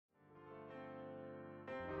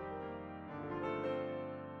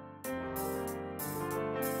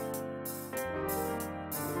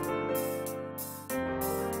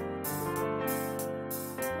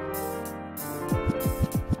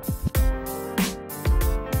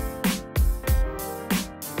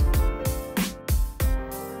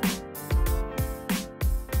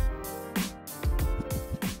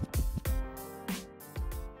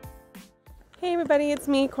everybody, it's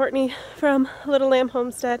me, Courtney from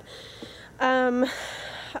LittleLambHomestead.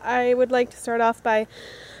 I would like to start off by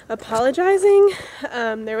apologizing.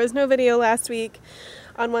 There was no video last week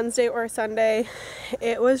on Wednesday or Sunday.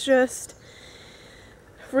 It was just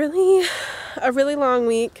a really long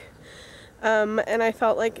week, and I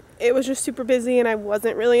felt like it was just super busy and I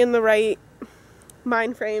wasn't really in the right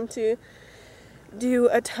mind frame to do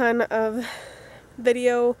a ton of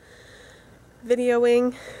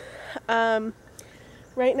videoing.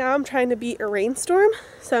 Right now I'm trying to beat a rainstorm,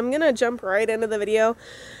 so I'm gonna jump right into the video.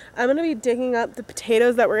 I'm gonna be digging up the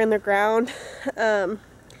potatoes that were in the ground.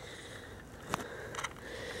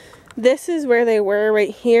 This is where they were right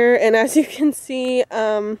here, and as you can see,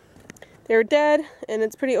 they're dead and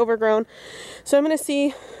it's pretty overgrown. So I'm gonna see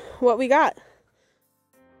what we got.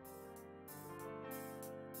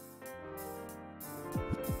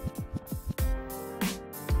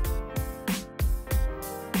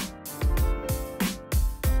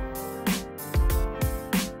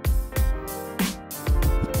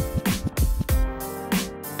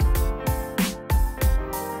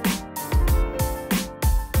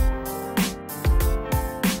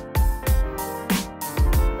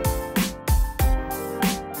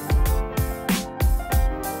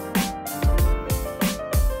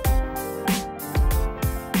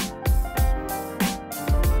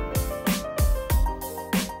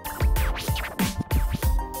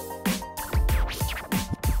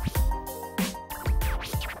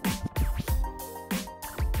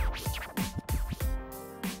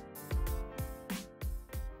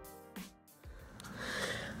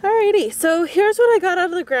 Alrighty, so here's what I got out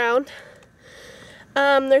of the ground.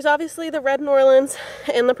 There's obviously the red New Orleans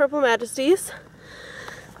and the purple Majesties.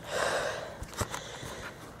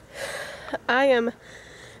 I am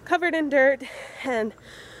covered in dirt and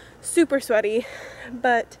super sweaty,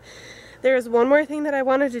 but there's one more thing that I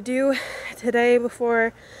wanted to do today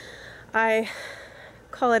before I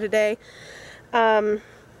call it a day.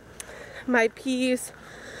 My peas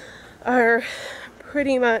are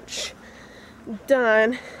pretty much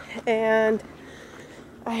done, and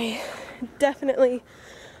I definitely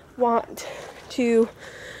want to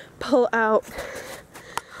pull out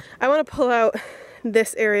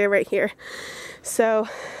this area right here. So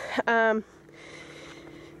you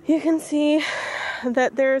can see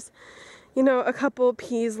that there's, you know, a couple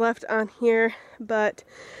peas left on here, but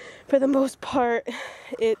for the most part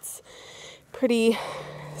it's pretty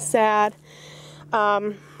sad.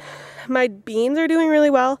 My beans are doing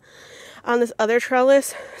really well on this other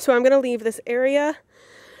trellis, so I'm gonna leave this area,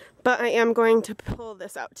 but I am going to pull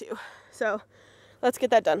this out too. So let's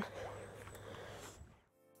get that done.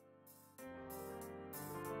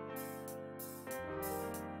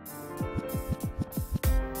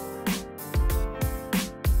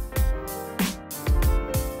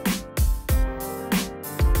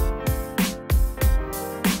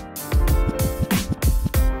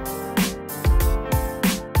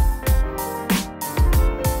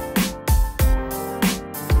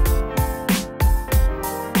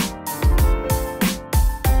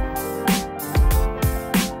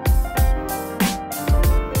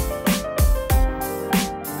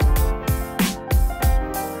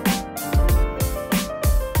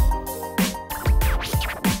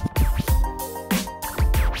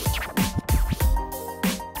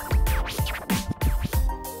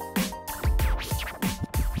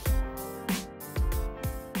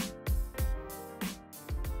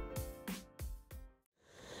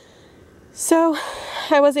 So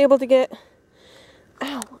I was able to get,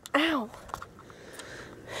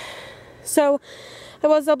 So I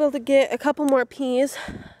was able to get a couple more peas,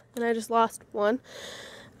 and I just lost one.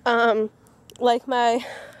 Like my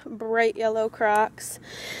bright yellow Crocs.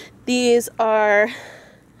 These are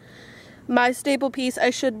my staple piece. I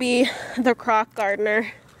should be the Croc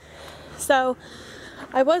gardener. So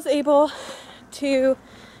I was able to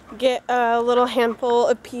get a little handful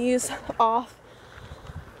of peas off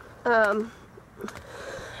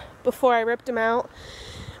before I ripped them out.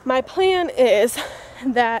 My plan is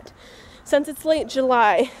that since it's late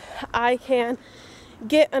July, I can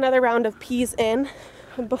get another round of peas in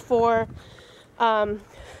before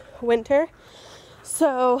winter.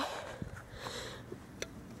 So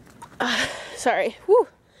sorry, whew,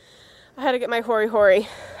 I had to get my hory.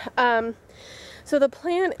 So the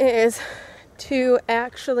plan is to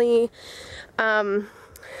actually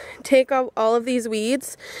take out all of these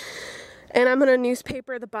weeds, and I'm gonna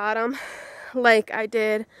newspaper the bottom like I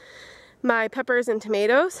did my peppers and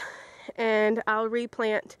tomatoes, and I'll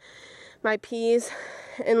replant my peas.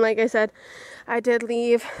 And like I said, I did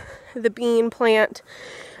leave the bean plant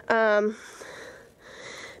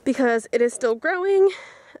because it is still growing.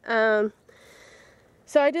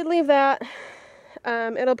 So I did leave that.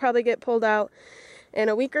 It'll probably get pulled out in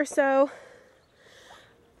a week or so.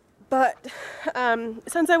 But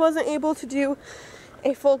since I wasn't able to do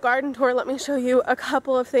a full garden tour, let me show you a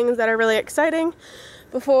couple of things that are really exciting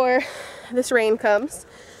before this rain comes.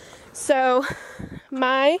 So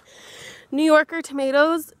my New Yorker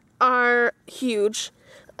tomatoes are huge.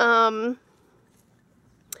 Definitely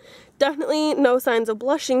no signs of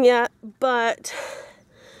blushing yet, but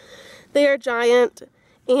they are giant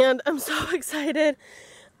and I'm so excited.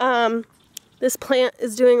 This plant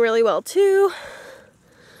is doing really well too.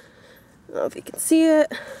 I don't know if you can see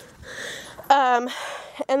it. And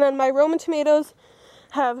then my Roma tomatoes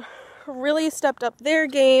have really stepped up their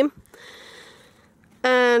game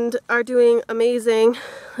and are doing amazing.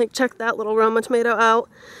 Like, check that little Roma tomato out.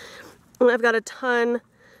 And I've got a ton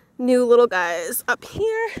new little guys up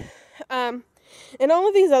here. And all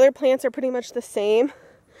of these other plants are pretty much the same.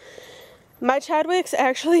 My Chadwicks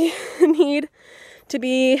actually need to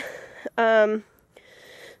be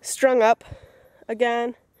strung up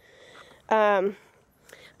again.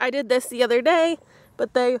 I did this the other day,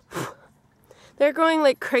 but they're growing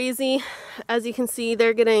like crazy. As you can see,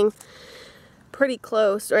 they're getting pretty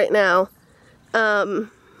close right now.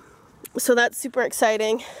 So that's super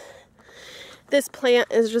exciting. This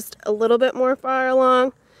plant is just a little bit more far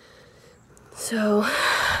along. So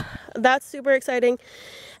that's super exciting.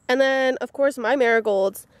 And then, of course, my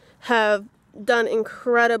marigolds have done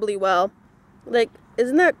incredibly well. Like,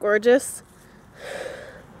 isn't that gorgeous?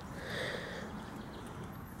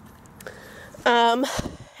 And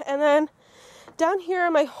then down here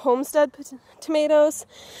are my homestead tomatoes.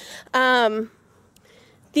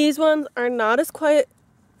 These ones are not as quiet,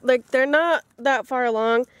 like they're not that far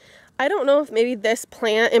along. I don't know if maybe this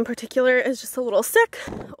plant in particular is just a little sick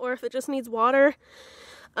or if it just needs water.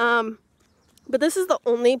 But this is the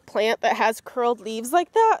only plant that has curled leaves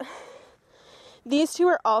like that. These two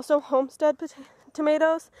are also homestead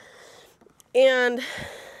tomatoes and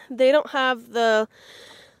they don't have the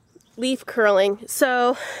leaf curling.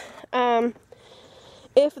 So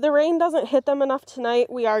if the rain doesn't hit them enough tonight,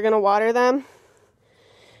 we are going to water them.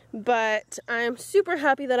 But I'm super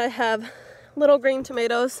happy that I have little green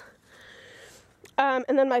tomatoes. And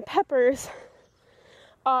then my peppers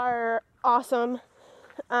are awesome.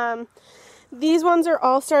 These ones are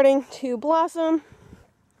all starting to blossom.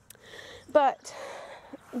 But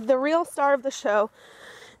the real star of the show,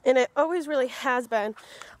 and it always really has been,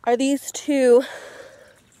 are these two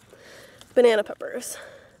banana peppers.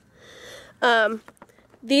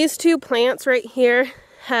 These two plants right here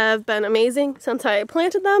have been amazing since I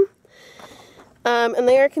planted them, and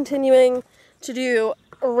they are continuing to do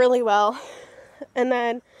really well. And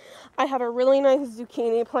then I have a really nice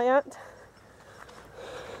zucchini plant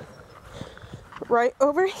right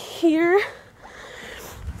over here.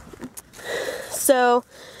 So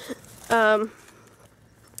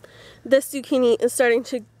this zucchini is starting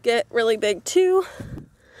to get really big too.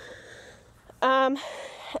 And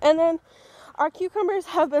then our cucumbers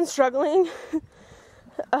have been struggling.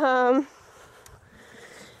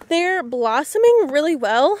 They're blossoming really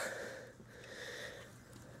well.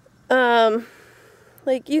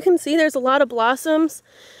 Like you can see there's a lot of blossoms,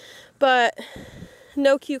 but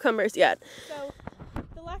no cucumbers yet. So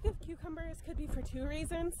the lack of cucumbers could be for two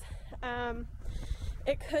reasons.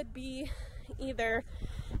 It could be either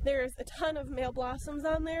there's a ton of male blossoms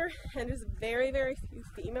on there and there's very, very few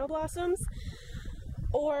female blossoms,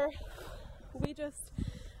 or we just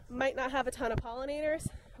might not have a ton of pollinators,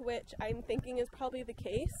 which I'm thinking is probably the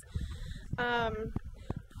case.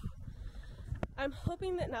 I'm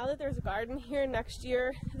hoping that now that there's a garden here next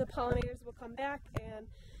year, the pollinators will come back and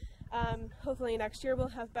hopefully next year we'll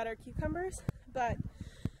have better cucumbers. But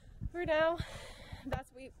for now,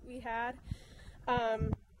 that's what we had.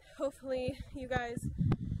 Hopefully you guys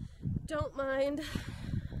don't mind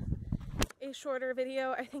a shorter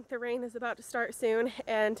video. I think the rain is about to start soon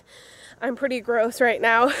and I'm pretty gross right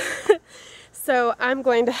now. So I'm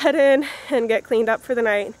going to head in and get cleaned up for the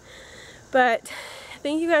night. But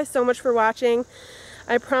thank you guys so much for watching.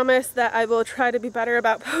 I promise that I will try to be better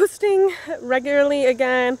about posting regularly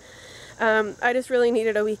again. I just really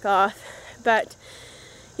needed a week off. But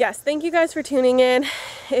yes, thank you guys for tuning in.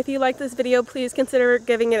 If you like this video, please consider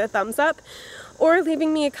giving it a thumbs up or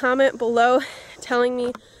leaving me a comment below telling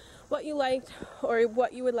me what you liked or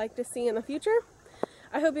what you would like to see in the future.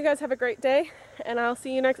 I hope you guys have a great day and I'll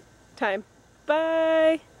see you next time.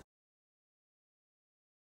 Bye!